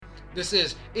This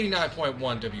is 89.1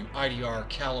 WIDR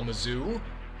Kalamazoo.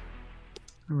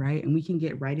 All right, and we can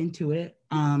get right into it.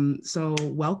 So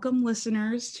welcome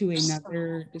listeners to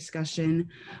another discussion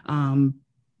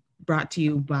brought to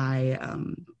you by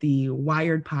the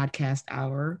Wired Podcast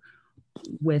Hour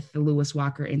with the Lewis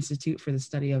Walker Institute for the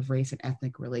Study of Race and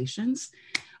Ethnic Relations.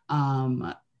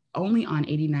 Only on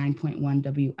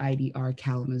 89.1 WIDR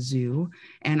Kalamazoo.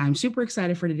 And I'm super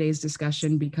excited for today's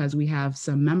discussion because we have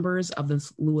some members of the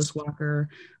Lewis Walker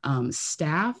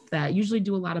staff that usually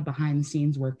do a lot of behind the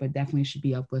scenes work, but definitely should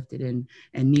be uplifted and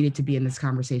needed to be in this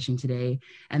conversation today.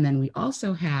 And then we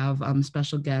also have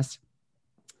special guest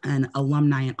and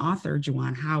alumni and author,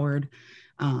 Juwan Howard,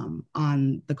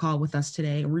 on the call with us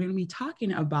today. We're going to be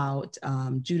talking about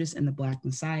Judas and the Black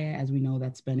Messiah. As we know,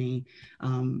 that's been a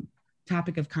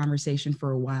topic of conversation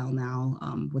for a while now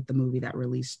with the movie that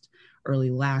released early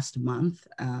last month.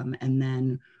 And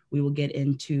then we will get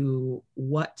into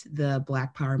what the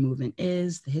Black Power movement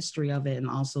is, the history of it, and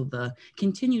also the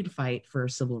continued fight for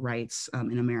civil rights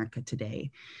in America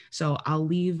today. So I'll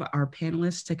leave our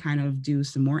panelists to kind of do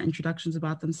some more introductions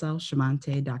about themselves.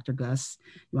 Shamante, Dr. Gus,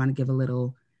 you want to give a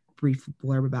little brief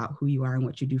blurb about who you are and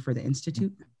what you do for the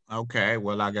Institute? Okay,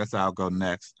 well, I guess I'll go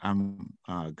next. I'm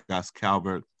Gus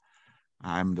Calvert.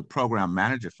 I'm the program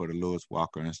manager for the Lewis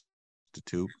Walker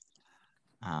Institute.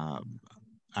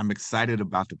 I'm excited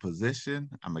about the position.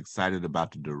 I'm excited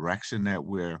about the direction that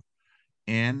we're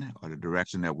in or the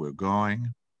direction that we're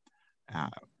going.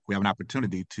 We have an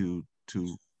opportunity to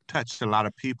touch a lot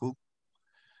of people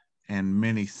in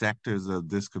many sectors of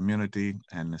this community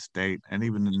and the state and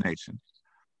even the nation.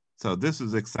 So this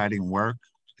is exciting work.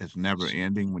 It's never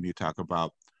ending when you talk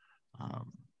about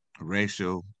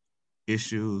racial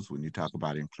issues, when you talk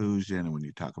about inclusion, and when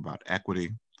you talk about equity,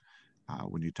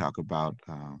 when you talk about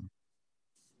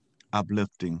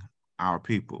uplifting our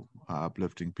people,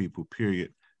 uplifting people,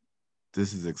 period.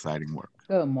 This is exciting work.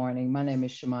 Good morning. My name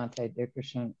is Shamante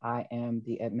Dickerson. I am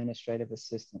the Administrative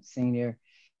Assistant Senior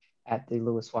at the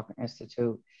Lewis Walker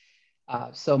Institute.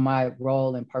 So my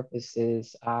role and purpose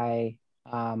is I'm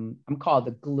called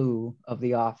the glue of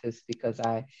the office because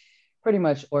I pretty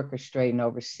much orchestrate and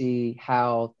oversee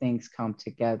how things come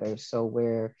together. So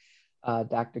where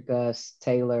Dr. Gus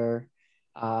Taylor,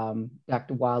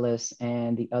 Dr. Wallace,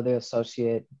 and the other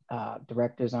associate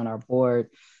directors on our board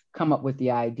come up with the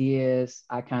ideas,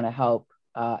 I kind of help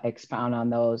expound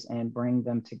on those and bring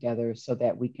them together so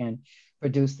that we can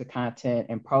produce the content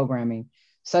and programming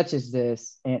such as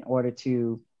this in order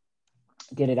to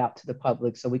get it out to the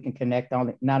public so we can connect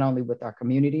not only with our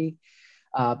community,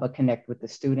 but connect with the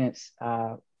students,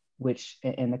 which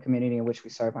in the community in which we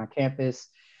serve on campus,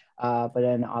 but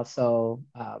then also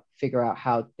figure out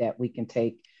how that we can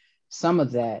take some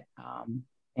of that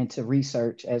into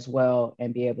research as well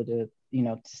and be able to,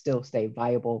 to still stay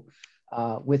viable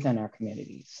within our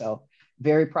community. So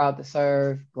very proud to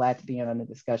serve, glad to be on the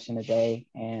discussion today,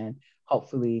 and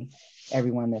hopefully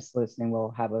everyone that's listening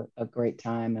will have a great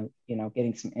time and,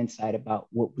 getting some insight about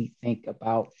what we think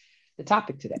about the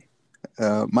topic today.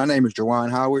 My name is Juwan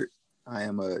Howard. I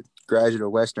am a graduate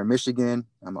of Western Michigan.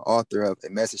 I'm an author of A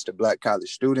Message to Black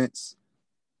College Students.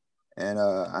 And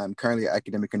I'm currently an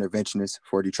academic interventionist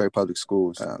for Detroit Public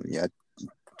Schools.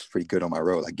 It's pretty good on my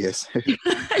role, I guess.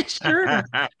 Sure.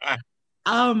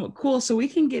 Cool. So we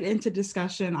can get into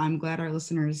discussion. I'm glad our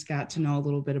listeners got to know a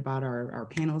little bit about our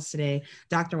panelists today.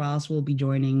 Dr. Wallace will be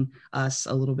joining us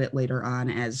a little bit later on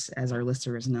as our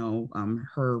listeners know,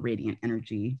 her radiant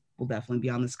energy will definitely be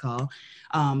on this call.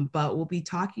 But we'll be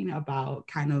talking about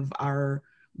kind of our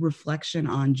reflection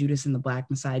on Judas and the Black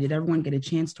Messiah. Did everyone get a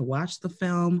chance to watch the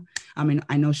film? I mean,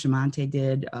 I know Shamante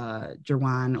did,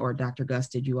 Jerwan or Dr. Gus,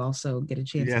 did you also get a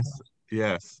chance?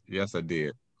 Yes, I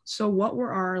did. So what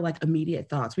were our immediate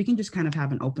thoughts? We can just kind of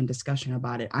have an open discussion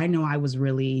about it. I know I was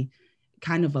really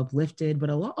kind of uplifted, but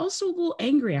also a little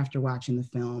angry after watching the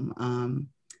film.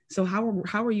 So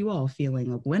how are you all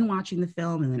feeling when watching the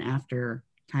film, and then after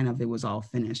kind of it was all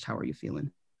finished? How are you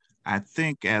feeling? I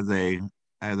think as a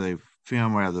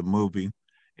film or as a movie,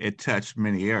 it touched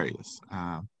many areas.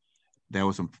 There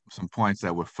were some points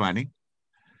that were funny.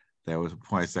 There were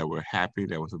points that were happy.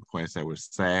 There were some points that were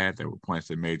sad. There were points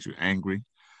that made you angry.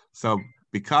 So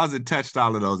because it touched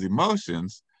all of those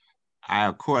emotions, I,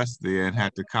 of course, then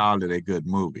had to call it a good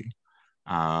movie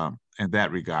in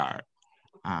that regard.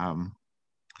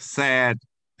 Sad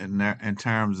in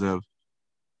terms of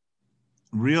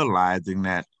realizing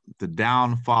that the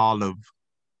downfall of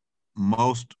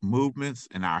most movements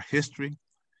in our history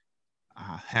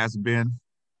has been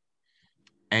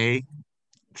a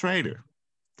traitor.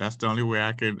 That's the only way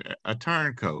I could, a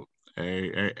turncoat,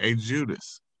 a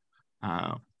Judas.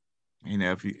 You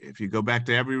know, if you go back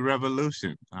to every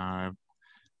revolution,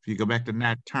 if you go back to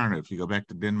Nat Turner, if you go back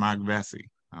to Denmark Vesey,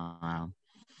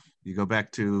 you go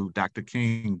back to Dr.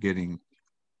 King getting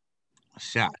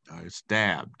shot or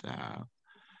stabbed,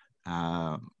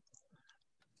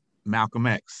 Malcolm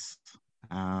X.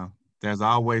 There's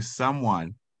always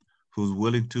someone who's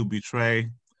willing to betray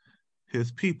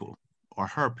his people or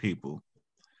her people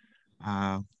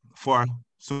for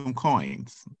some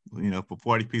coins, you know, for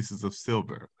 40 pieces of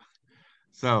silver.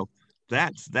 So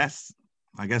that's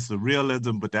I guess the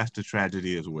realism, but that's the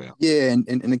tragedy as well. Yeah, and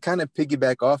to kind of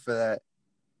piggyback off of that,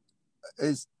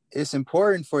 it's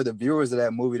important for the viewers of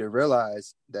that movie to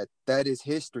realize that that is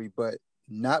history, but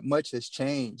not much has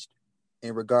changed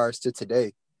in regards to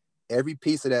today. Every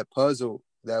piece of that puzzle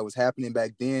that was happening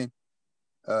back then,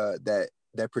 that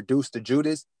produced the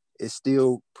Judas, is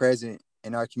still present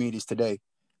in our communities today.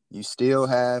 You still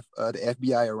have the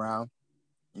FBI around.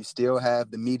 You still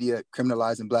have the media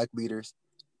criminalizing Black leaders.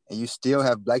 And you still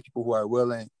have Black people who are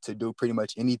willing to do pretty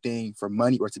much anything for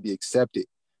money or to be accepted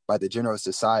by the general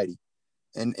society.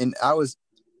 And I was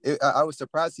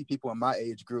surprised to see people in my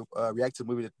age group react to the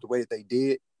movie the way that they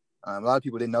did. A lot of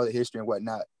people didn't know the history and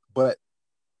whatnot. But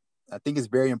I think it's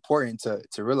very important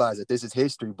to realize that this is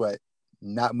history, but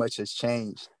not much has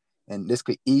changed. And this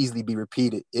could easily be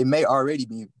repeated. It may already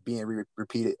be being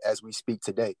repeated as we speak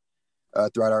today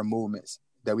throughout our movements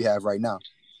that we have right now.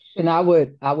 And I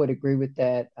would agree with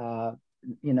that.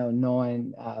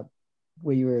 Knowing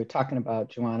what you were talking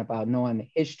about, Juwan, about knowing the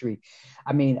history.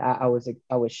 I mean, I was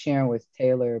sharing with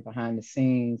Taylor behind the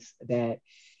scenes that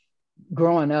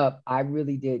growing up, I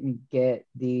really didn't get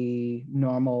the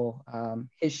normal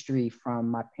history from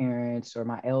my parents or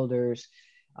my elders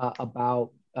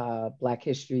about Black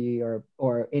history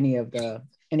or any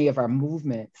of our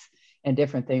movements and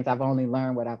different things. I've only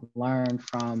learned what I've learned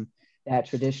from that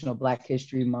traditional Black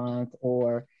History Month,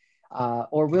 or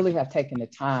really have taken the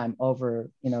time over,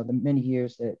 the many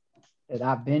years that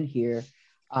I've been here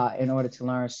in order to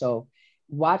learn. So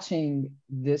watching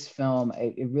this film,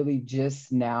 it really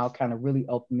just now kind of really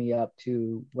opened me up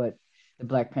to what the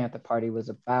Black Panther Party was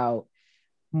about,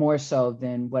 more so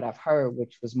than what I've heard,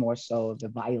 which was more so the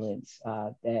violence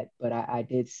but I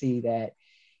did see that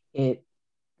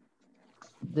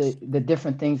the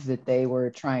different things that they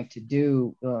were trying to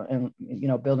do, and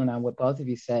building on what both of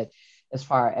you said, as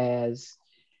far as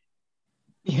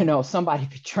somebody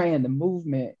betraying the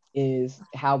movement, is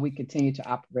how we continue to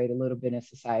operate a little bit in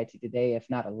society today, if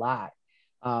not a lot.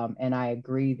 And I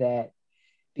agree that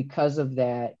because of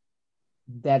that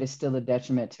is still a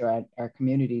detriment to our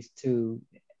communities to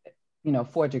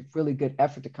forge a really good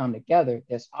effort to come together.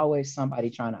 There's always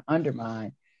somebody trying to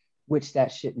undermine, which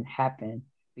that shouldn't happen,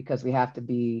 because we have to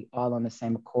be all on the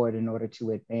same accord in order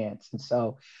to advance. And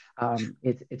so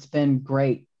it's been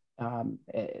great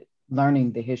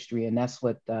learning the history, and that's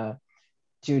what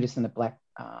Judas and the Black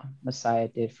Messiah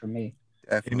did for me.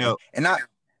 Definitely. Go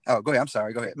ahead. I'm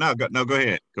sorry. Go ahead. No, go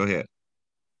ahead. Go ahead.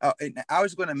 Oh, I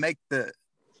was going to make the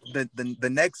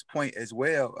next point as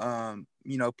well.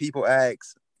 People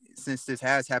ask, since this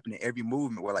has happened in every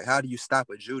movement, well, like, how do you stop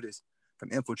a Judas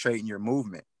from infiltrating your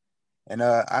movement? And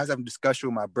I was having a discussion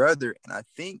with my brother, and I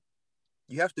think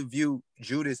you have to view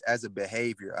Judas as a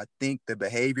behavior. I think the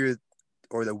behavior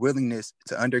or the willingness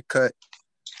to undercut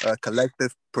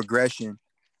collective progression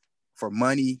for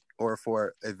money or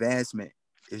for advancement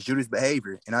is Judas'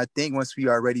 behavior. And I think once we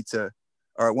are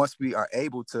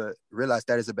able to realize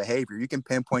that is a behavior, you can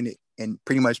pinpoint it in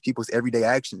pretty much people's everyday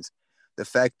actions. The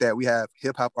fact that we have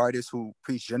hip hop artists who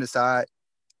preach genocide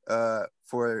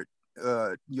for you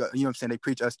know what I'm saying, they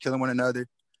preach us killing one another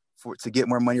to get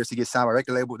more money or to get signed by a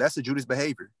record label, that's a Judas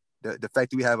behavior. The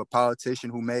fact that we have a politician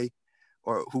who may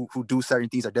or who do certain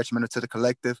things are detrimental to the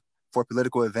collective for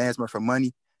political advancement, for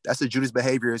money, that's a Judas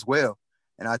behavior as well.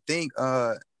 And I think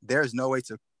there's no way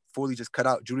to fully just cut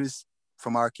out Judas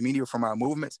from our community or from our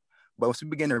movements. But once we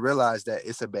begin to realize that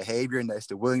it's a behavior and that it's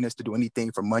the willingness to do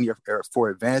anything for money or for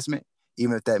advancement,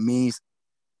 even if that means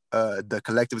the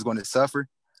collective is going to suffer,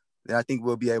 then I think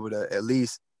we'll be able to at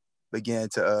least begin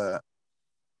to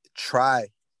try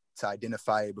to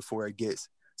identify it before it gets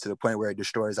to the point where it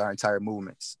destroys our entire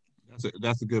movements.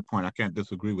 That's a good point. I can't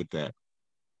disagree with that.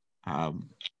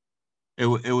 It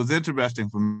was interesting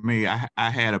for me. I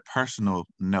had a personal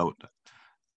note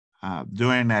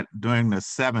during the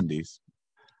 70s,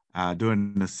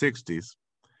 during the 60s.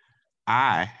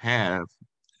 I have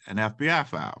an FBI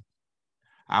file.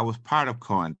 I was part of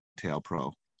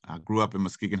COINTELPRO. I grew up in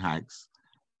Muskegon Heights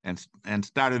and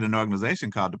started an organization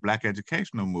called the Black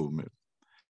Educational Movement.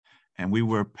 And we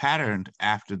were patterned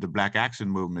after the Black Action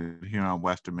Movement here on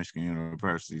Western Michigan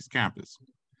University's campus.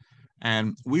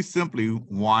 And we simply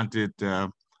wanted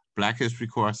Black history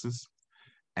courses,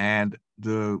 and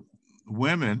the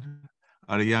women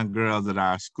or the young girls at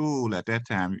our school at that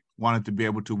time wanted to be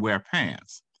able to wear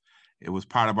pants. It was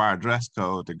part of our dress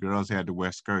code. The girls had to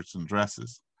wear skirts and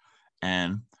dresses.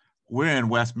 And we're in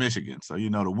West Michigan, so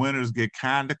the winters get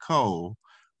kind of cold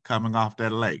coming off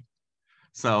that lake.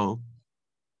 So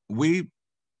we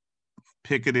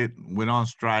picketed, went on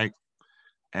strike,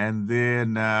 and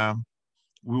then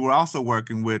we were also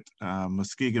working with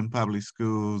Muskegon Public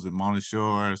Schools and Mona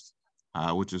Shores,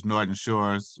 which is Northern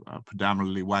Shores,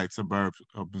 predominantly white suburbs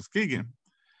of Muskegon.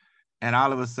 And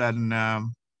all of a sudden,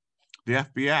 the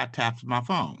FBI taps my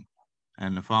phone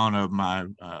and the phone of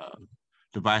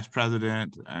the vice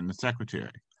president and the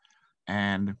secretary.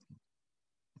 And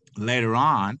later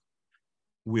on,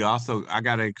 I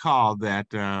got a call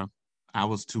that I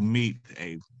was to meet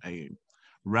a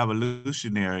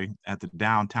revolutionary at the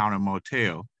Downtowner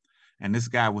Motel. And this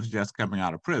guy was just coming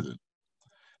out of prison.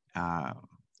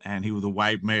 And he was a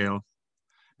white male.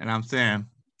 And I'm saying,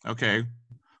 okay,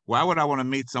 why would I want to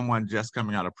meet someone just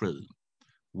coming out of prison?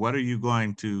 What are you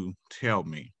going to tell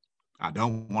me? I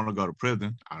don't want to go to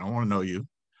prison. I don't want to know you.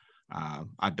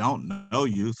 I don't know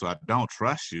you, so I don't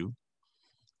trust you.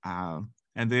 So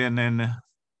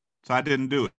I didn't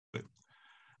do it.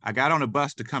 I got on a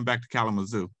bus to come back to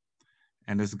Kalamazoo,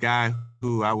 and this guy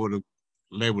who I would have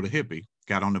labeled a hippie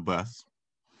got on the bus,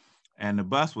 and the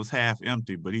bus was half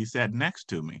empty, but he sat next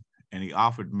to me, and he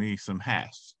offered me some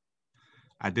hash.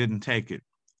 I didn't take it.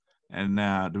 And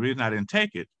the reason I didn't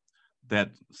take it,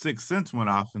 that sixth sense went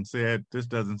off and said, this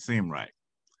doesn't seem right.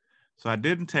 So I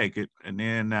didn't take it, and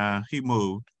then he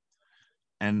moved.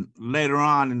 And later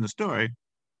on in the story,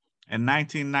 in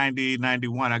 1990,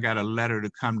 91, I got a letter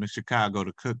to come to Chicago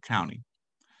to Cook County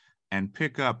and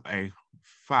pick up a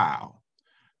file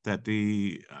that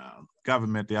the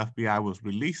government, the FBI, was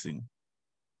releasing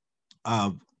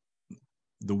of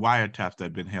the wiretaps that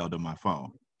had been held on my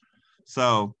phone.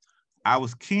 So I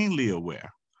was keenly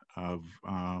aware of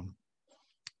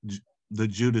the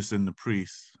Judas and the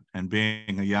Priest, and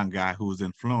being a young guy who was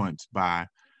influenced by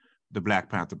the Black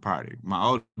Panther Party. My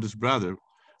oldest brother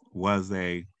was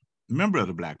a member of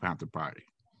the Black Panther Party.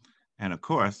 And of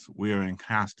course, we were in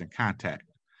constant contact.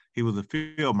 He was a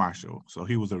field marshal, so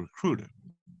he was a recruiter.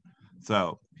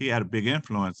 So he had a big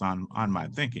influence on my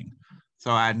thinking.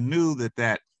 So I knew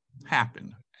that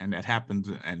happened, and that happens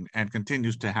and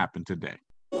continues to happen today.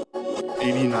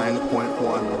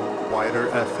 89.1 Wider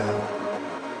FM.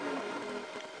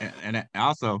 And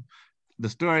also, the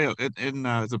story of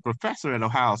the professor at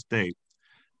Ohio State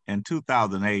in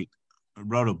 2008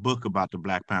 wrote a book about the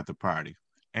Black Panther Party,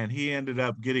 and he ended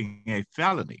up getting a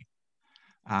felony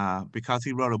because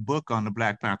he wrote a book on the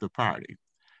Black Panther Party.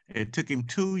 It took him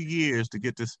 2 years to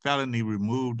get this felony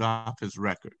removed off his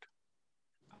record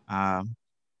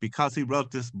because he wrote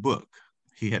this book.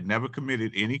 He had never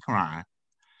committed any crime,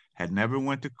 had never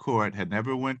went to court, had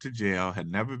never went to jail, had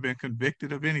never been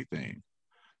convicted of anything.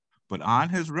 But on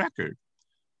his record,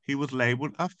 he was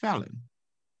labeled a felon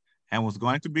and was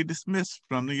going to be dismissed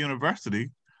from the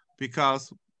university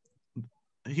because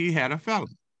he had a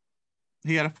felon.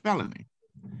 He had a felony.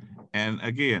 And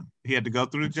again, he had to go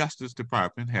through the Justice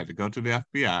Department, had to go to the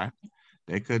FBI.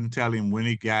 They couldn't tell him when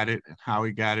he got it, and how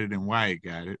he got it, and why he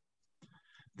got it.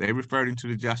 They referred him to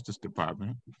the Justice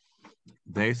Department.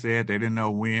 They said they didn't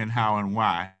know when, how, and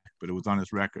why, but it was on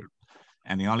his record.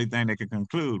 And the only thing they could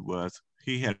conclude was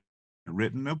he had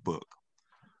written a book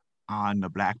on the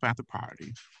Black Panther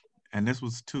Party, and this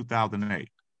was 2008.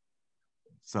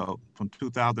 So from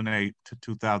 2008 to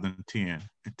 2010,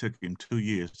 it took him 2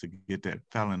 years to get that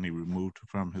felony removed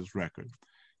from his record.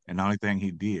 And the only thing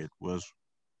he did was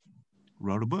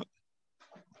wrote a book.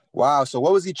 Wow. So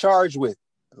what was he charged with?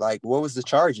 Like, what was the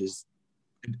charges?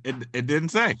 It didn't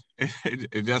say.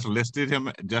 It just listed him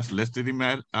at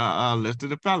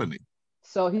listed a felony.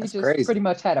 So he That's just crazy. pretty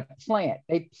much had a plant.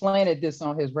 They planted this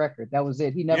on his record. That was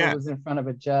it. He never was in front of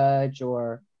a judge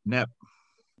or. Yep.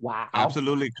 Wow.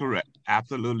 Absolutely correct.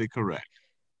 Absolutely correct.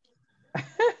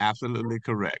 Absolutely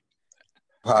correct.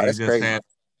 Wow, that's crazy. It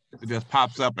just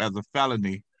pops up as a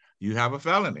felony. You have a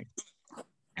felony,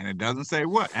 and it doesn't say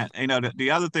what. And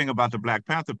the other thing about the Black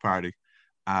Panther Party,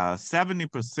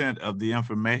 70% of the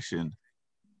information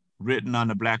written on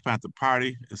the Black Panther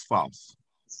Party is false.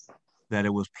 That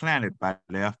it was planted by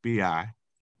the FBI,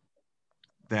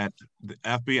 that the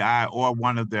FBI or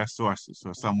one of their sources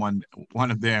or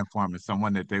one of their informants,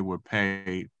 someone that they were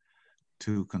paid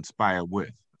to conspire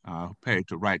with, paid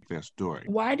to write their story.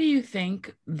 Why do you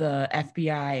think the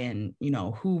FBI and,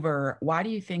 Hoover, why do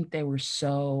you think they were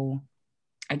so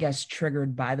I guess,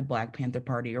 triggered by the Black Panther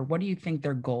Party, or what do you think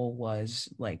their goal was,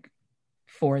 like,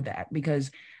 for that? Because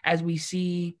as we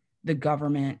see the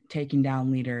government taking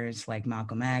down leaders like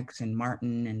Malcolm X and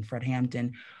Martin and Fred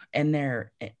Hampton, and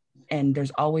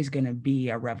there's always going to be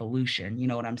a revolution. You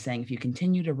know what I'm saying? If you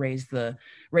continue to raise the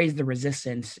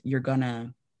resistance, you're going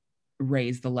to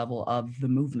raise the level of the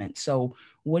movement. So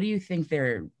what do you think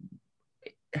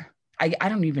I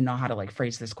don't even know how to like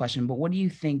phrase this question, but what do you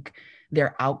think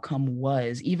their outcome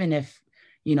was, even if,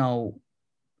 you know,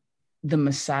 the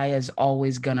Messiah is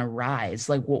always gonna rise?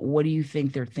 Like, what do you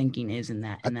think their thinking is in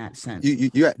that sense?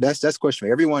 That's a question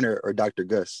for everyone or Dr.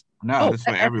 Gus? No, it's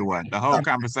for everyone. The whole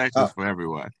conversation is for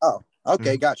everyone. Oh,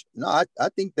 okay, gotcha. No, I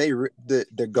think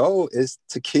the goal is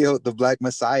to kill the Black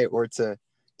Messiah, or to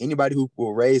anybody who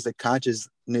will raise the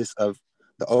consciousness of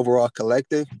the overall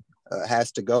collective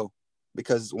has to go.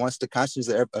 Because once the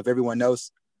consciousness of everyone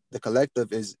else, the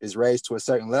collective is raised to a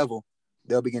certain level,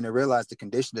 they'll begin to realize the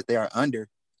condition that they are under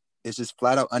is just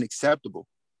flat out unacceptable.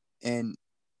 And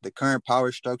the current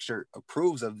power structure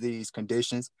approves of these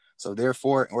conditions. So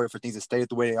therefore, in order for things to stay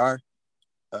the way they are,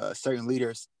 certain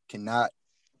leaders cannot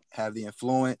have the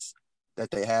influence that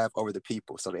they have over the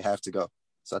people. So they have to go.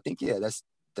 So I think, yeah, that's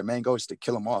their main goal, is to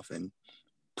kill them off and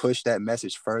push that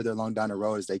message further along down the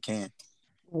road as they can.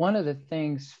 One of the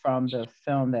things from the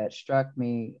film that struck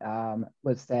me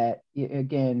was that,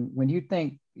 again, when you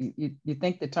think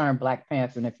the term Black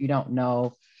Panther, and if you don't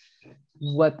know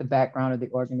what the background of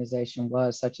the organization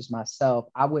was, such as myself,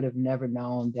 I would have never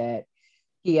known that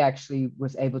he actually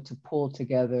was able to pull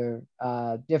together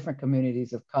different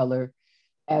communities of color,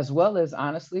 as well as,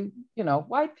 honestly, you know,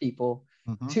 white people,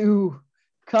 to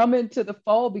come into the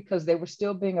fold, because they were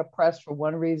still being oppressed for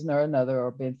one reason or another,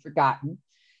 or been forgotten.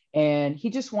 And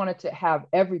he just wanted to have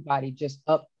everybody just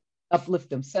uplift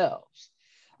themselves.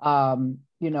 Bringing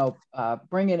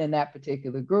in that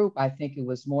particular group, I think it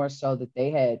was more so that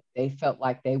they felt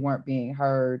like they weren't being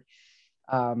heard.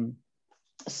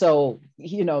 So,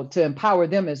 you know, to empower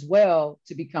them as well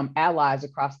to become allies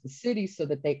across the city, so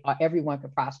that everyone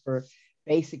could prosper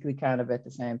basically kind of at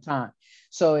the same time.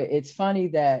 So it's funny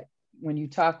that when you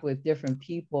talk with different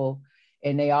people,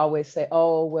 and they always say,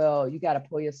 oh, well, you got to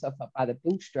pull yourself up by the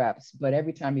bootstraps. But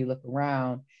every time you look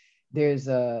around, there's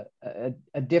a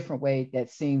different way that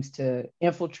seems to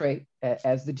infiltrate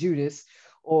as the Judas,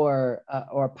 or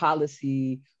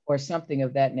policy or something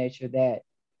of that nature, that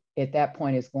at that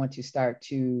point is going to start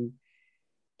to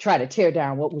try to tear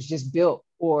down what was just built,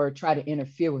 or try to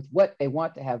interfere with what they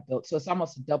want to have built. So it's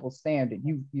almost a double standard.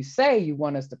 You say you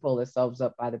want us to pull ourselves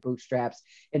up by the bootstraps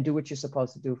and do what you're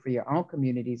supposed to do for your own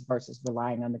communities, versus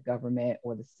relying on the government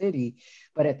or the city.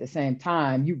 But at the same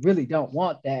time, you really don't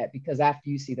want that, because after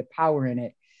you see the power in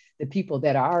it, the people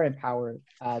that are in power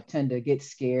tend to get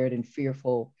scared and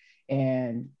fearful.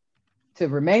 And to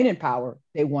remain in power,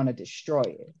 they want to destroy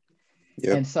it.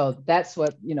 Yep. And so that's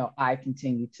what, you know, I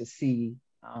continue to see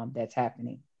that's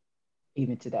happening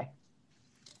even today.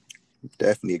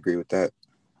 Definitely agree with that.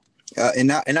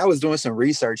 And I was doing some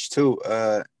research too.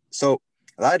 So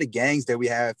a lot of the gangs that we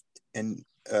have in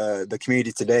the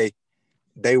community today,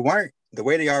 they weren't, the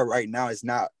way they are right now is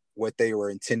not what they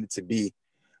were intended to be.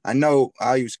 I know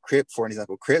I'll use CRIP for an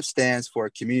example. CRIP stands for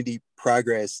Community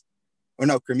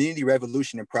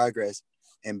Revolution and Progress.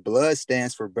 And BLOOD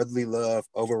stands for Brotherly Love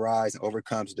Overrides and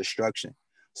Overcomes Destruction.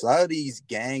 So a lot of these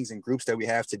gangs and groups that we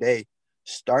have today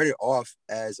started off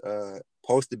as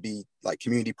supposed to be like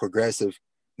community progressive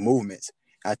movements.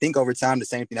 I think over time, the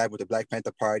same thing happened with the Black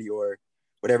Panther Party or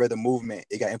whatever the movement,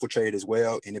 it got infiltrated as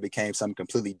well, and it became something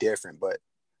completely different. But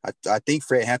I think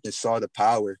Fred Hampton saw the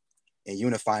power in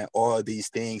unifying all of these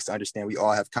things to understand we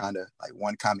all have kind of like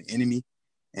one common enemy.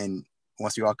 And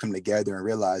once we all come together and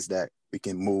realize that, we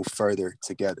can move further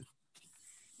together.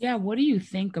 Yeah, what do you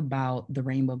think about the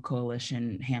Rainbow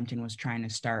Coalition Hampton was trying to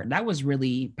start? That was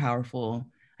really powerful,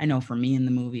 I know, for me in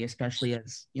the movie, especially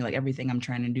as, you know, like everything I'm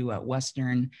trying to do at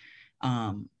Western,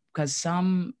 because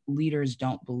some leaders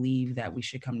don't believe that we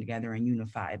should come together and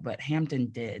unify, but Hampton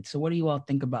did. So what do you all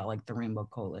think about like the Rainbow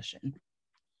Coalition?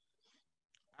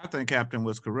 I think Hampton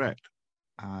was correct.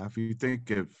 If you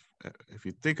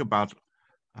think about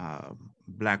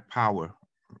Black power,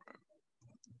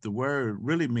 the word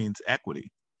really means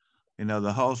equity. You know,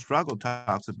 the whole struggle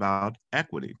talks about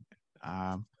equity,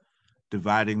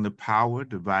 dividing the power,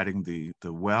 dividing the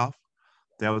wealth.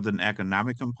 There was an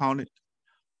economic component.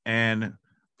 And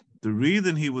the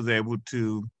reason he was able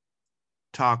to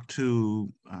talk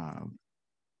to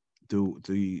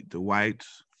the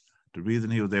whites, the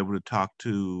reason he was able to talk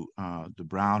to the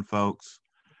brown folks,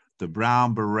 the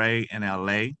Brown Beret in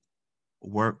LA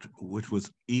worked, which was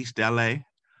East LA,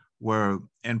 were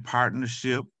in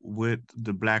partnership with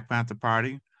the Black Panther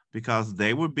Party because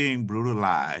they were being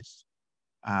brutalized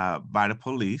by the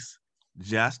police,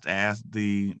 just as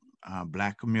the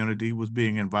Black community was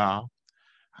being involved.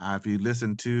 If you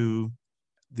listen to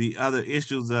the other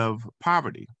issues of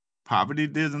poverty, poverty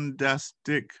didn't just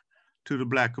stick to the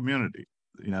Black community.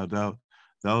 You know,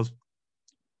 those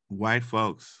white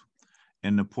folks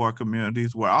in the poor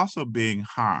communities were also being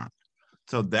harmed.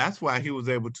 So that's why he was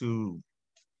able to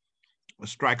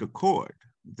strike a chord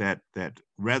that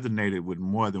resonated with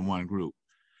more than one group.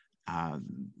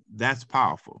 That's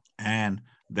powerful. And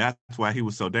that's why he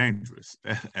was so dangerous,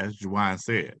 as Juwan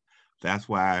said. That's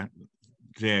why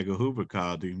J. Edgar Hoover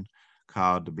called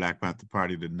the Black Panther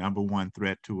Party the number one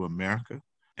threat to America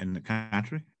and the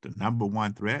country, the number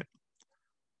one threat.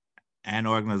 An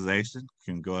organization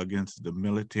can go against the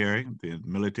military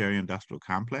industrial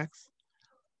complex,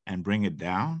 and bring it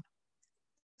down.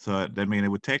 So that means it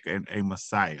would take a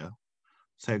messiah,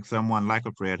 take someone like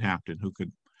a Fred Hampton who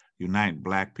could unite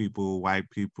Black people, white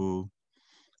people,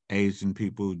 Asian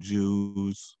people,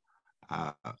 Jews,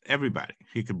 everybody.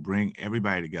 He could bring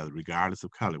everybody together, regardless of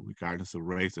color, regardless of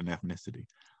race and ethnicity.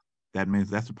 That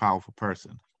means that's a powerful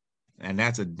person. And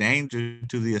that's a danger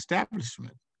to the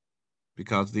establishment,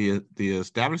 because the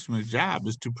establishment's job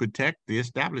is to protect the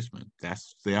establishment.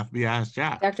 That's the FBI's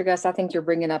job. Dr. Gus, I think you're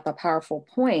bringing up a powerful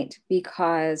point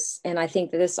and I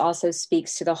think that this also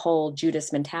speaks to the whole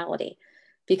Judas mentality,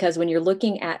 because when you're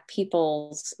looking at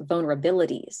people's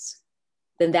vulnerabilities,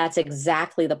 then that's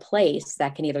exactly the place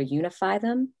that can either unify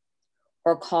them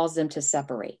or cause them to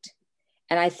separate.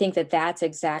 And I think that that's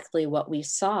exactly what we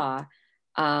saw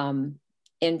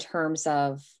in terms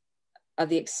of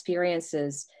the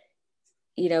experiences,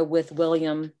 with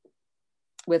William,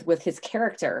 with his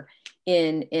character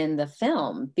in the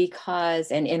film,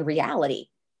 because, and in reality,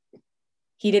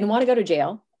 he didn't want to go to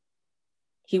jail.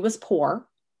 He was poor.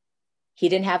 He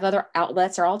didn't have other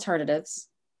outlets or alternatives.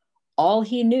 All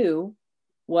he knew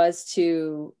was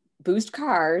to boost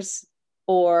cars,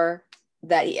 or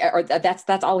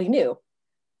that's all he knew,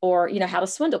 or, how to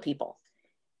swindle people.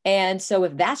 And so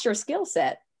if that's your skill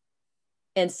set,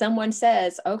 and someone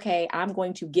says, okay, I'm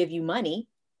going to give you money,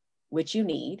 which you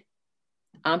need.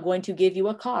 I'm going to give you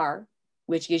a car,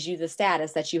 which gives you the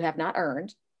status that you have not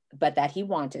earned, but that he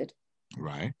wanted.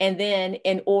 Right. And then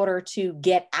in order to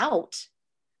get out,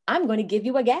 I'm going to give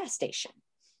you a gas station,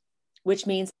 which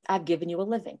means I've given you a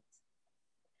living.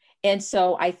 And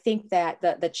so I think that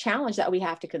the challenge that we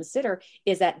have to consider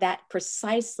is that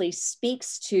precisely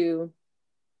speaks to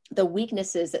the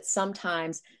weaknesses that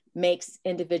sometimes makes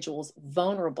individuals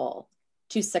vulnerable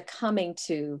to succumbing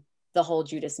to the whole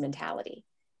Judas mentality.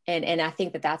 And I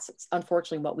think that that's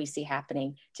unfortunately what we see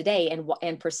happening today,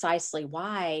 and precisely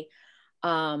why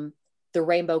the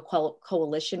Rainbow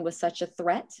Coalition was such a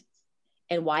threat,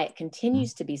 and why it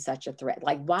continues to be such a threat.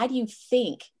 Like, why do you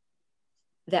think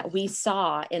that we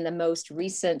saw in the most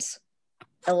recent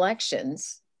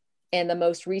elections and the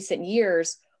most recent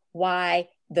years, why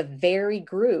the very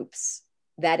groups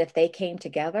that, if they came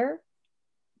together,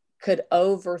 could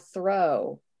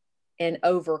overthrow and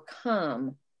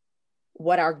overcome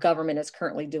what our government is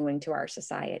currently doing to our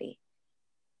society?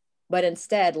 But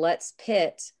instead, let's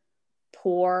pit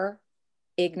poor,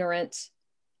 ignorant,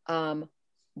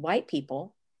 white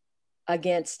people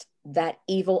against that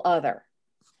evil other,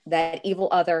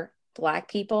 Black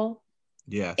people,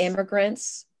 yes,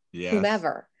 immigrants, yes,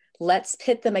 whomever. Let's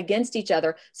pit them against each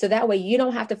other. So that way you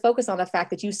don't have to focus on the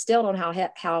fact that you still don't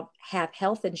have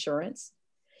health insurance.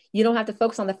 You don't have to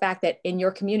focus on the fact that in your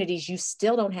communities, you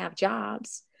still don't have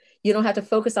jobs. You don't have to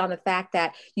focus on the fact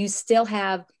that you still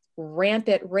have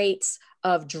rampant rates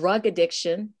of drug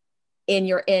addiction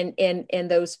in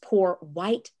those poor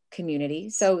white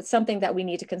communities. So it's something that we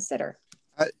need to consider.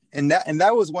 And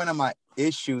that was one of my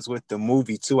issues with the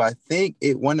movie too. I think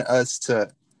it wanted us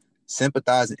to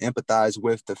sympathize and empathize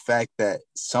with the fact that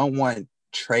someone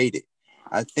traded.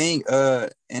 I think,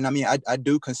 and I mean, I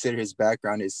do consider his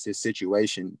background, his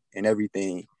situation and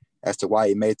everything as to why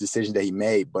he made the decision that he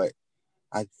made. But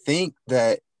I think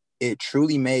that it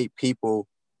truly made people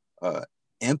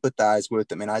empathize with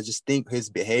him. And I just think his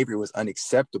behavior was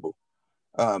unacceptable.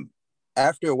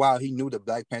 After a while, he knew the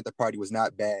Black Panther Party was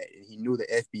not bad, and he knew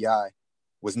the FBI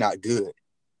was not good.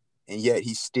 And yet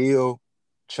he still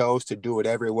chose to do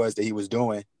whatever it was that he was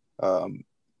doing,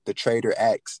 the traitor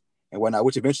acts and whatnot,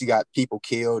 which eventually got people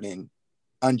killed and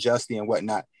unjustly and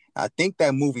whatnot. I think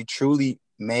that movie truly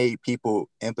made people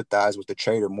empathize with the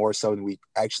traitor more so than we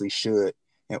actually should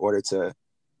in order to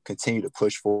continue to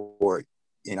push forward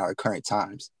in our current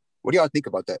times. What do y'all think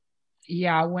about that?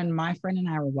 Yeah, when my friend and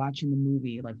I were watching the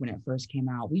movie, like when it first came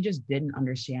out, we just didn't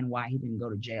understand why he didn't go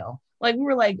to jail. Like we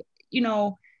were like, you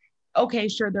know, okay,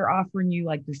 sure, they're offering you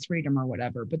like this freedom or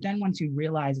whatever. But then once you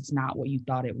realize it's not what you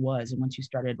thought it was, and once you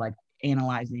started like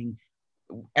analyzing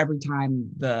every time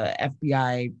the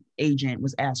FBI agent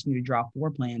was asking you to draw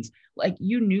floor plans, like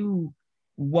you knew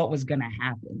what was going to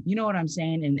happen. You know what I'm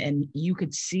saying? And you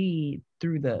could see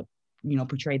through the,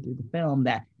 portrayed through the film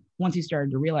that once he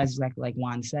started to realize exactly like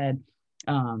Juan said,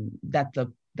 that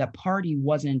the party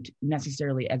wasn't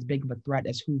necessarily as big of a threat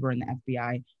as Hoover and the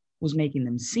FBI was making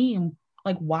them seem.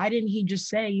 Like, why didn't he just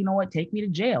say, you know what, take me to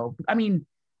jail? I mean,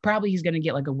 probably he's going to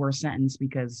get like a worse sentence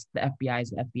because the FBI is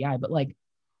the FBI, but like,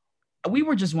 we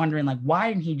were just wondering, like, why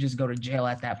didn't he just go to jail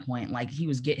at that point? Like, he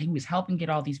was helping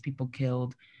get all these people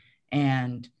killed,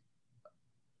 and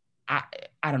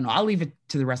I don't know. I'll leave it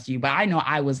to the rest of you, but I know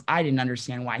I didn't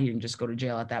understand why he didn't just go to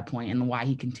jail at that point and why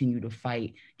he continued to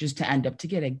fight just to end up to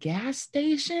get a gas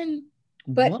station.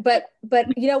 But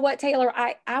you know what, Taylor,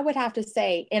 I would have to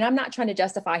say, and I'm not trying to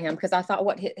justify him because I thought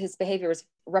what his behavior was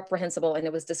reprehensible and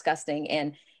it was disgusting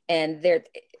and there,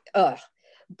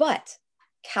 but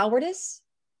cowardice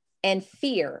and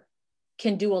fear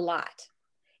can do a lot.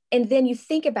 And then you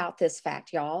think about this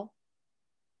fact, y'all,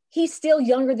 he's still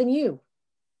younger than you.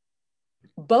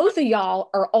 Both of y'all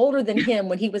are older than him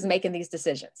when he was making these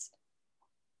decisions.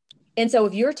 And so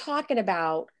if you're talking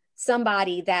about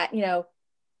somebody that,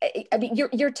 I mean,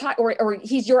 you're talking, or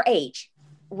he's your age,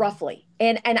 roughly.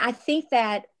 And I think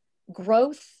that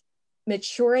growth,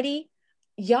 maturity,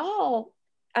 y'all,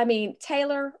 I mean,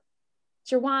 Taylor,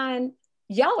 Jawan,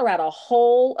 y'all are at a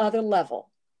whole other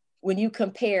level when you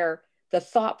compare the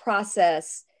thought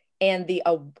process and the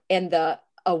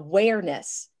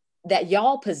awareness that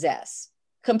y'all possess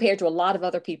compared to a lot of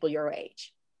other people your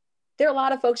age. There are a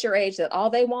lot of folks your age that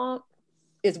all they want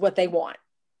is what they want.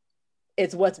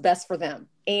 It's what's best for them.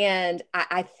 And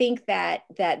I think that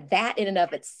in and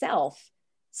of itself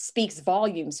speaks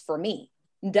volumes for me.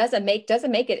 Doesn't make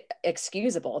it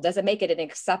excusable. Doesn't make it an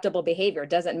acceptable behavior.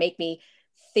 Doesn't make me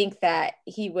think that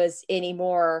he was any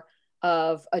more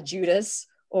of a Judas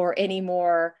or any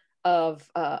more of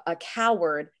a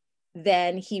coward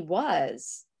than he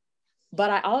was. But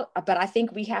I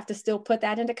think we have to still put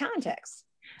that into context.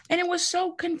 And it was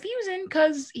so confusing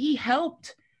because he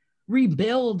helped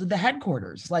rebuild the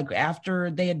headquarters, like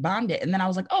after they had bombed it. And then I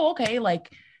was like, oh, okay,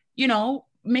 like,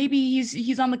 maybe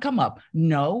he's on the come up.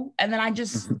 No. And then I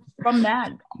just, from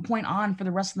that point on for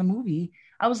the rest of the movie,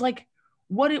 I was like,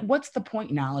 what's the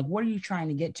point now? Like, what are you trying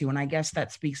to get to? And I guess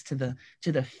that speaks to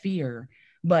the fear,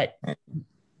 but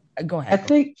go ahead. I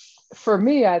think for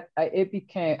me, I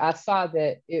saw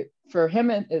that it, for him,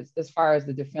 as far as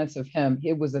the defense of him,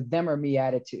 it was a them or me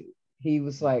attitude. He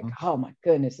was like, oh my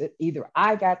goodness, either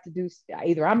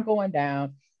I'm going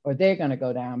down or they're going to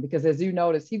go down. Because as you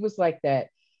notice, he was like that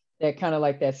kind of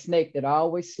like that snake that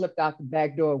always slipped out the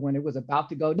back door when it was about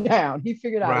to go down. He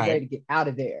figured out a way to get out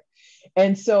of there.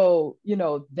 And so,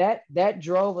 that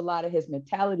drove a lot of his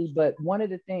mentality. But one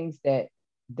of the things that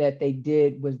they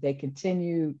did was they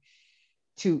continued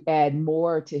to add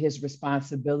more to his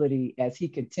responsibility as he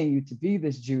continued to be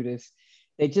this Judas.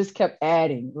 They just kept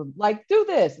adding, like, do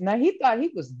this. Now, he thought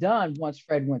he was done once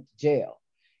Fred went to jail.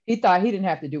 He thought he didn't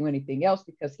have to do anything else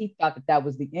because he thought that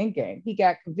was the end game. He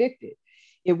got convicted.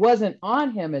 It wasn't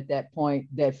on him at that point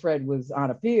that Fred was on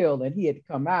appeal and he had to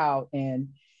come out. And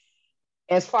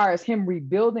as far as him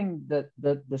rebuilding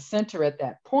the center at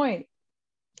that point,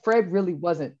 Fred really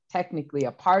wasn't technically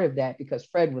a part of that because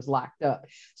Fred was locked up.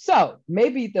 So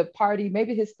maybe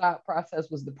his thought process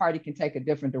was the party can take a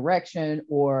different direction,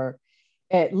 or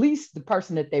at least the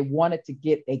person that they wanted to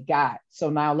get, they got. So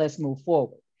now let's move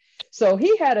forward. So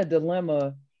he had a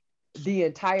dilemma the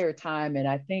entire time. And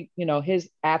I think, his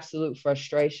absolute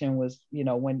frustration was,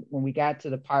 when we got to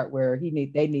the part where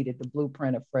they needed the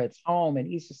blueprint of Fred's home. And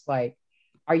he's just like,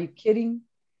 are you kidding?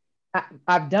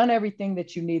 I've done everything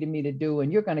that you needed me to do,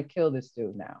 and you're going to kill this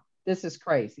dude now. This is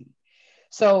crazy.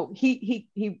 So he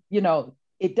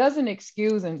it doesn't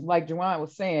excuse, and like Jawan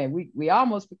was saying, we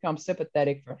almost become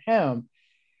sympathetic for him.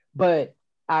 But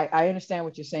I understand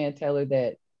what you're saying, Taylor,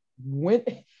 that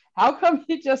how come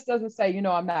he just doesn't say,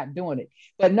 I'm not doing it?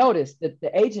 But notice that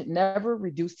the agent never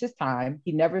reduced his time.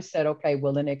 He never said, okay,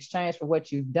 well, in exchange for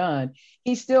what you've done,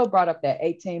 he still brought up that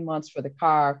 18 months for the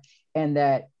car and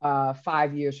that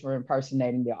 5 years for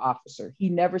impersonating the officer. He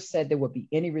never said there would be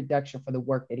any reduction for the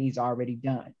work that he's already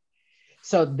done.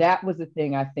 So that was the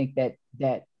thing I think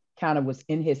that kind of was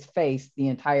in his face the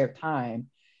entire time.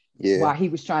 Yeah. While he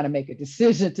was trying to make a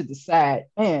decision to decide,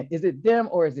 man, is it them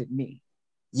or is it me?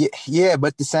 Yeah, but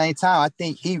at the same time, I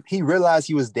think he realized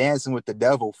he was dancing with the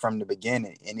devil from the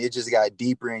beginning, and it just got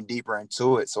deeper and deeper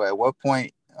into it. So at what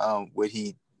point would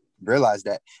he realize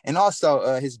that? And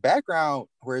also his background,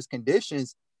 or his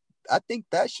conditions, I think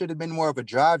that should have been more of a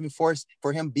driving force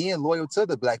for him being loyal to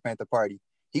the Black Panther Party.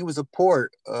 He was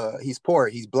he's poor,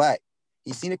 he's Black.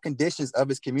 He's seen the conditions of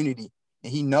his community,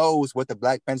 and he knows what the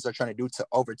Black Panthers are trying to do to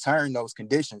overturn those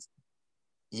conditions.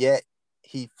 Yet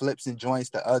he flips and joins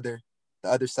the other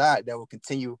side that will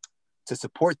continue to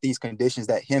support these conditions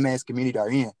that him and his community are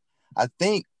in. I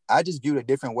think I just viewed a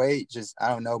different way. Just, I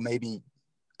don't know, maybe,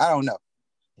 I don't know.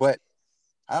 But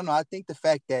I don't know. I think the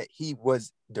fact that he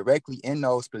was directly in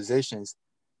those positions,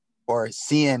 or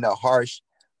seeing the harshness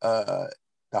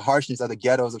of the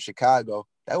ghettos of Chicago,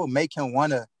 that would make him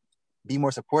want to be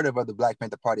more supportive of the Black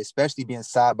Panther Party, especially being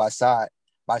side by side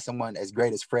by someone as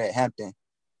great as Fred Hampton.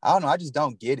 I don't know. I just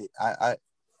don't get it. I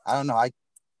don't know. I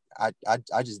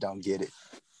just don't get it.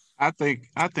 I think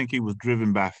he was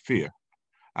driven by fear.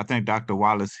 I think Dr.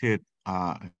 Wallace hit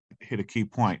a key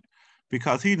point,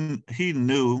 because he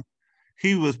knew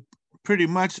he was pretty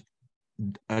much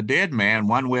a dead man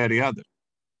one way or the other.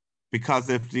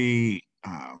 Because if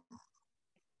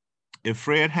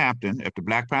Fred Hampton, if the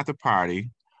Black Panther Party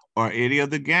or any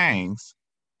of the gangs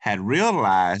had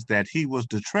realized that he was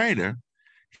the traitor,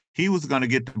 he was going to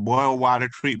get the boil water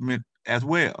treatment as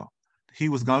well. He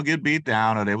was going to get beat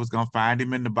down, or they was going to find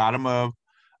him in the bottom of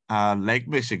Lake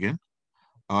Michigan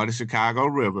or the Chicago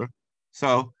River.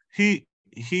 So he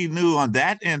knew on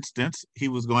that instance he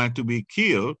was going to be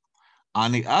killed.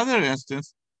 On the other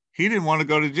instance, he didn't want to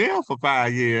go to jail for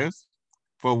 5 years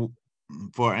for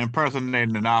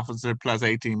impersonating an officer plus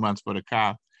 18 months for the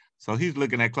cop. So he's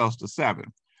looking at close to 7.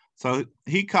 So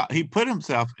he put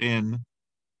himself in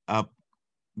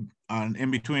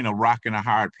between a rock and a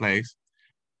hard place.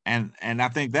 And I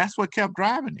think that's what kept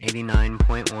driving him.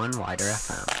 89.1 Wider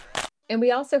FM. And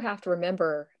we also have to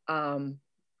remember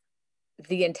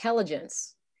the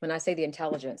intelligence. When I say the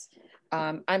intelligence,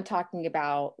 I'm talking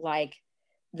about like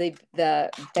the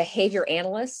behavior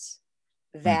analysts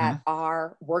that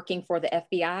are working for the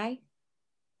FBI.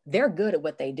 They're good at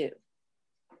what they do.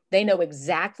 They know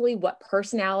exactly what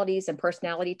personalities and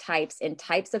personality types and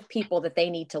types of people that they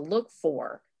need to look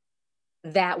for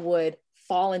that would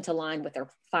fall into line with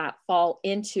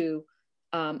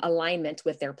alignment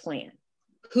with their plan.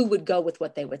 Who would go with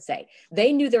what they would say?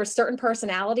 They knew there were certain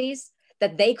personalities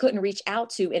that they couldn't reach out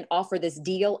to and offer this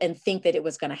deal and think that it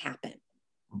was going to happen.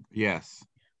 Yes.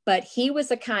 But he was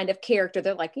the kind of character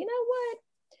that, like, you know what?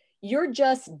 You're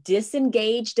just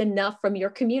disengaged enough from your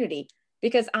community,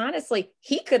 because honestly,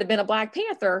 he could have been a Black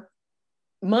Panther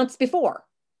months before.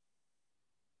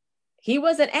 He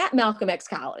wasn't at Malcolm X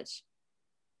College.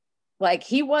 Like,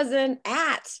 he wasn't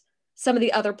at some of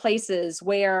the other places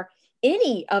where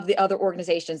any of the other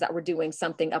organizations that were doing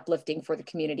something uplifting for the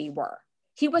community were.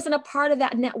 He wasn't a part of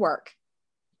that network.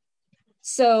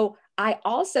 So I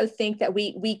also think that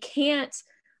we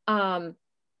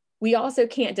also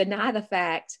can't deny the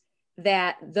fact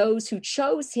that those who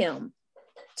chose him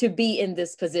to be in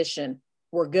this position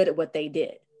were good at what they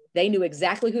did. They knew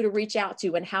exactly who to reach out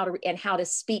to and how to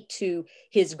speak to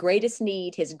his greatest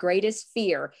need, his greatest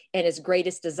fear, and his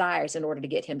greatest desires in order to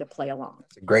get him to play along.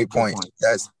 That's a great point.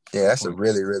 That's a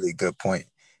really, really good point.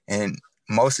 And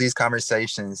most of these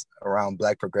conversations around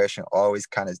Black progression always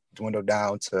kind of dwindle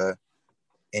down to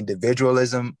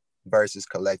individualism versus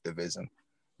collectivism,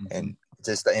 and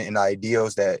just the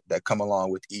ideals that come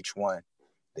along with each one.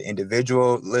 The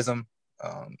individualism,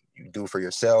 you do for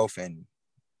yourself and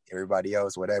everybody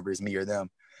else, whatever is me or them.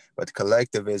 But the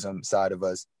collectivism side of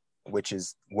us, which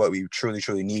is what we truly,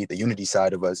 truly need, the unity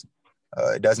side of us,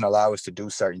 it doesn't allow us to do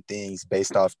certain things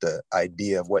based off the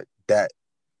idea of what that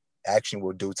action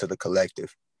will do to the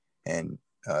collective. And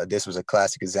this was a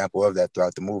classic example of that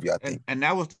throughout the movie, I think. And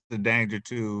that was the danger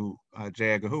to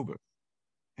J. Edgar Hoover.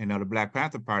 You know, the Black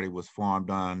Panther Party was formed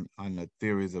on the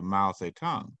theories of Mao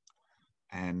Zedong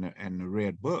and the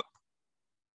Red Book.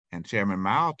 And Chairman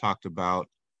Mao talked about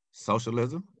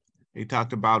socialism. He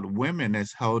talked about women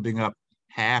as holding up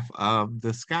half of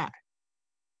the sky.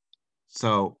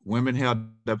 So women held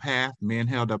up half, men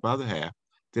held up other half.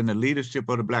 Then the leadership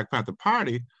of the Black Panther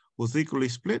Party was equally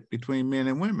split between men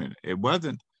and women. It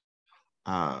wasn't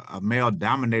a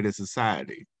male-dominated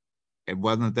society. It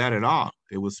wasn't that at all.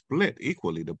 It was split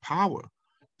equally. The power,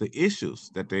 the issues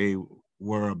that they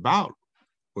were about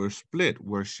were split,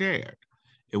 were shared.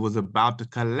 It was about the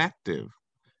collective,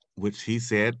 which he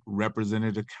said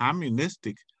represented a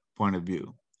communistic point of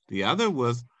view. The other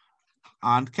was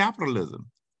on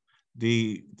capitalism,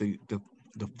 the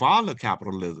fall of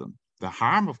capitalism, the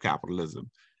harm of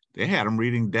capitalism. They had them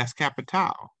reading Des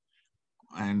Capital,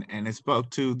 and it spoke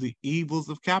to the evils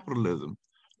of capitalism,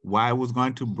 why it was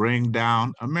going to bring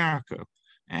down America.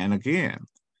 And again,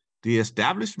 the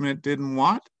establishment didn't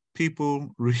want people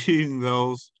reading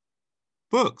those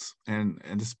books and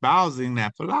espousing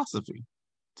that philosophy.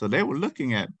 So they were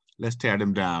looking at, let's tear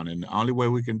them down. And the only way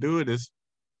we can do it is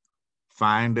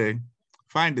find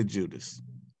a Judas,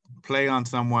 play on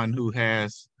someone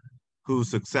who's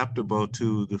susceptible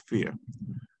to the fear,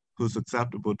 who's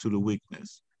susceptible to the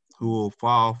weakness, who will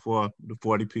fall for the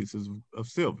 40 pieces of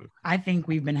silver. I think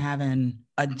we've been having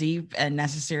a deep and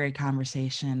necessary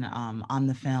conversation on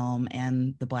the film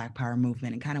and the Black Power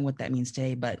movement and kind of what that means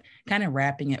today, but kind of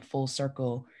wrapping it full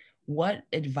circle. What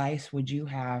advice would you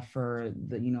have for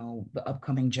the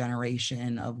upcoming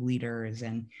generation of leaders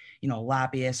and,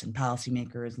 lobbyists and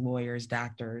policymakers, lawyers,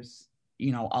 doctors,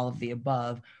 all of the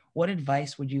above? What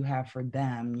advice would you have for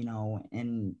them,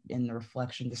 in the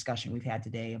reflection discussion we've had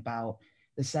today about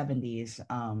the 70s?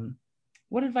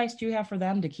 What advice do you have for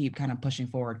them to keep kind of pushing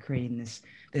forward, creating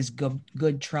this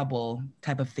good trouble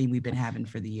type of theme we've been having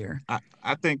for the year?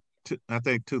 I think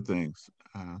two things.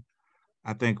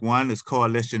 I think one is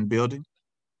coalition building.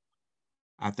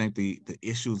 I think the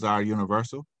issues are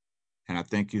universal. And I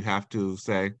think you have to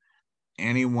say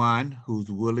anyone who's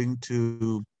willing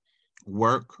to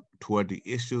work toward the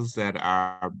issues that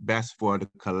are best for the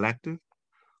collective,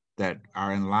 that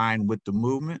are in line with the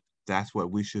movement, that's what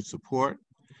we should support.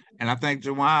 And I think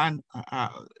Jawan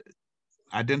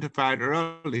identified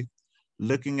early,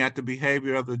 looking at the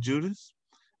behavior of the Judas.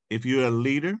 If you're a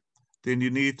leader, then you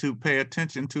need to pay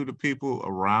attention to the people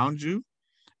around you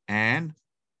and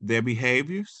their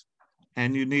behaviors.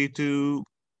 And you need to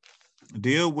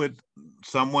deal with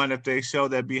someone if they show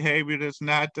that behavior that's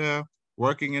not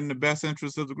working in the best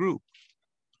interest of the group.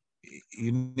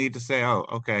 You need to say, oh,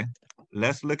 okay,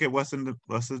 let's look at what's in the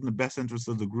best interest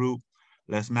of the group.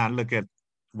 Let's not look at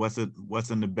what's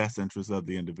in the best interest of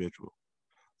the individual.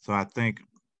 So I think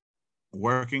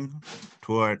working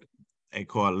toward a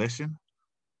coalition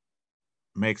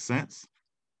makes sense.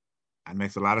 It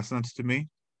makes a lot of sense to me.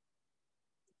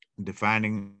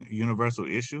 Defining universal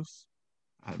issues,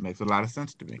 it makes a lot of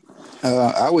sense to me.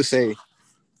 I would say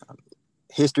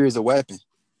history is a weapon.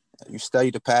 You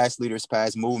study the past leaders,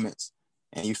 past movements,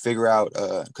 and you figure out,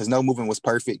 because no movement was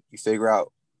perfect, you figure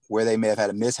out where they may have had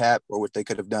a mishap or what they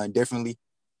could have done differently,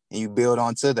 and you build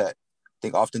onto that. I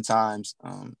think oftentimes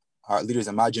our leaders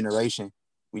in my generation,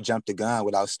 we jump the gun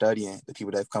without studying the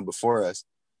people that have come before us.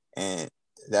 And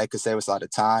that could save us a lot of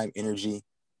time, energy,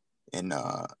 and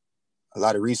a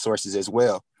lot of resources as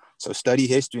well. So study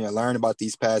history and learn about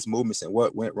these past movements and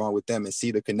what went wrong with them and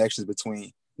see the connections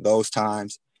between those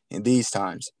times and these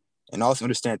times. And also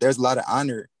understand there's a lot of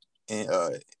honor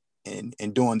in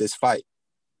doing this fight.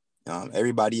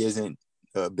 Everybody isn't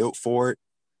built for it.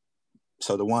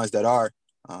 So the ones that are,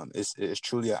 it's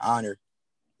truly an honor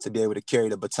to be able to carry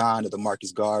the baton of the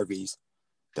Marcus Garveys,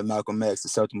 the Malcolm X, the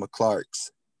Selma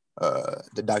Clarks,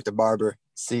 the Dr. Barbara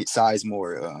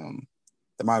Sizemore,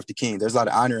 the Martin Luther King. There's a lot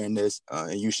of honor in this,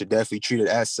 and you should definitely treat it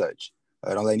as such.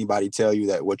 Don't let anybody tell you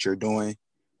that what you're doing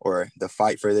or the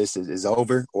fight for this is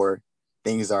over or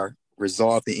things are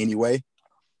resolved in any way.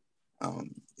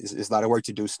 It's a lot of work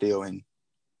to do still, and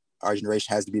our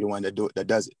generation has to be the one that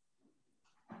does it.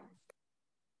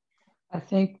 I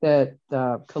think that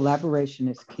collaboration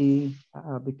is key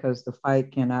because the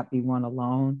fight cannot be won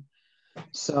alone.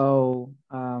 So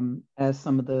as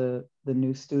some of the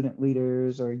new student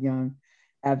leaders or young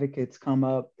advocates come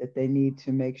up, that they need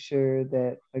to make sure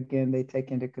that, again, they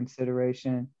take into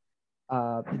consideration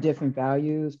the different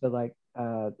values, but like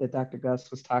that Dr. Gus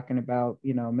was talking about,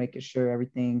 making sure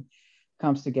everything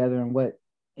comes together and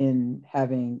in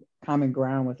having common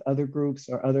ground with other groups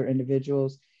or other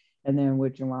individuals. And then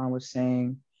what Jawan was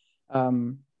saying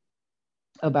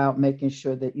about making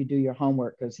sure that you do your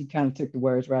homework, because he kind of took the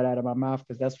words right out of my mouth,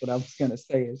 because that's what I was going to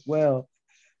say as well.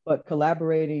 But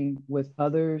collaborating with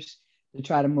others to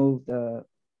try to move the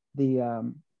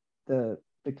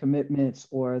commitments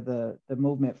or the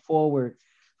movement forward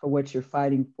for what you're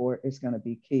fighting for is going to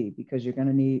be key, because you're going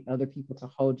to need other people to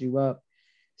hold you up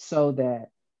so that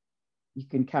you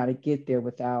can kind of get there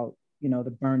without,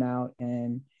 the burnout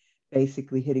and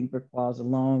basically hitting brick walls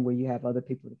alone, where you have other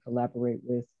people to collaborate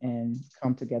with and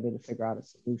come together to figure out a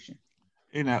solution.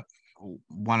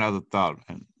 One other thought,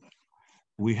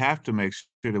 we have to make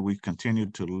sure that we continue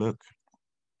to look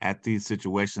at these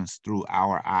situations through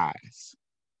our eyes.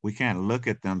 We can't look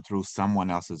at them through someone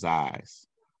else's eyes.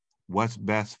 What's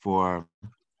best for,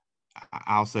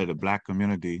 I'll say, the Black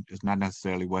community is not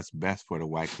necessarily what's best for the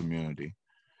white community.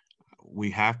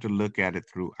 we have to look at it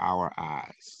through our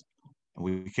eyes. And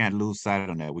we can't lose sight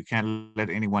on that. We can't let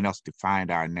anyone else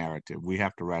define our narrative. We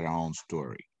have to write our own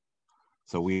story.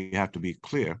 So we have to be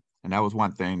clear. And that was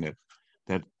one thing that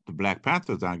the Black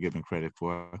Panthers aren't given credit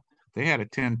for. They had a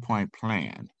 10-point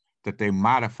plan that they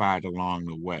modified along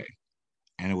the way.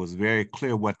 And it was very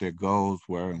clear what their goals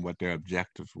were and what their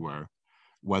objectives were.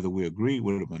 Whether we agreed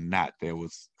with them or not, there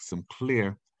was a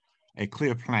clear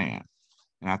plan.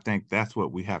 And I think that's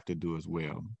what we have to do as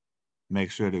well.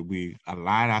 Make sure that we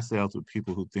align ourselves with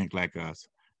people who think like us,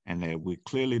 and that we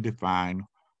clearly define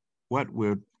what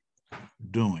we're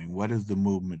doing. What is the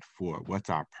movement for? What's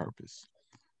our purpose?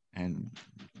 And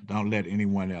don't let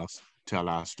anyone else tell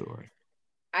our story.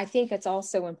 I think it's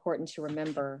also important to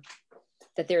remember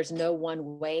that there's no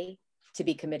one way to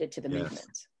be committed to the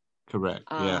movement. Correct.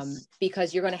 Yes.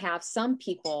 Because you're going to have some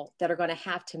people that are going to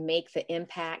have to make the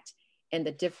impact and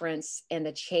the difference and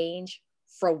the change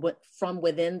from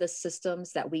within the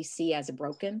systems that we see as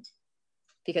broken.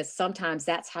 Because sometimes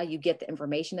that's how you get the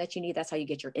information that you need. That's how you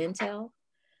get your intel.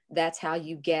 That's how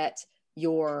you get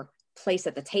your place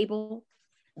at the table.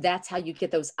 That's how you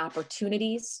get those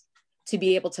opportunities to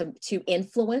be able to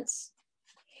influence.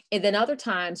 And then other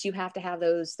times you have to have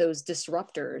those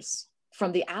disruptors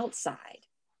from the outside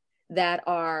that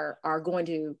are going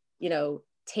to,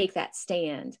 take that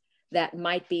stand, that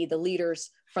might be the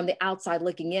leaders from the outside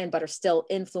looking in, but are still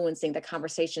influencing the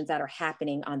conversations that are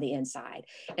happening on the inside.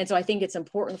 And so I think it's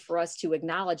important for us to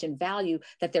acknowledge and value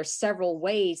that there's several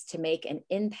ways to make an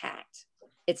impact.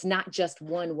 It's not just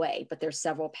one way, but there's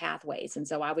several pathways. And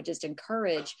so I would just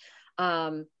encourage,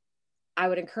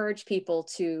 people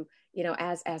to,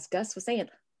 as Gus was saying,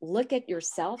 look at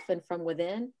yourself and from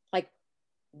within, like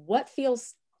what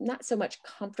feels not so much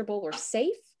comfortable or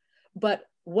safe, but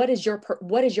what is your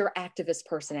activist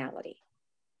personality?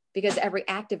 Because every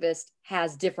activist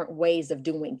has different ways of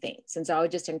doing things. And so I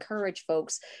would just encourage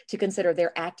folks to consider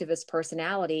their activist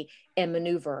personality and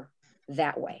maneuver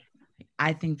that way.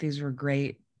 I think these were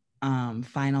great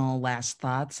final last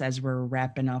thoughts as we're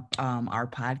wrapping up our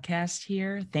podcast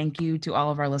here. Thank you to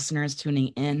all of our listeners tuning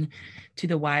in to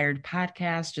the Wired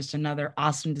podcast. Just another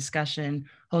awesome discussion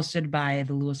hosted by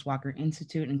the Lewis Walker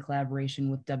Institute in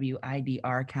collaboration with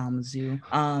WIDR Kalamazoo.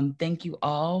 Thank you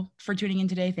all for tuning in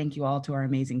today. Thank you all to our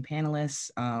amazing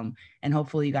panelists. And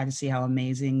hopefully you got to see how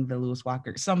amazing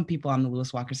some people on the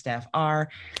Lewis Walker staff are.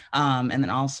 And then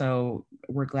also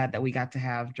we're glad that we got to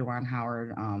have Juwan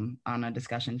Howard on a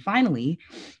discussion finally.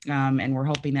 And we're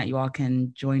hoping that you all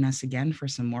can join us again for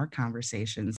some more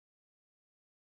conversations.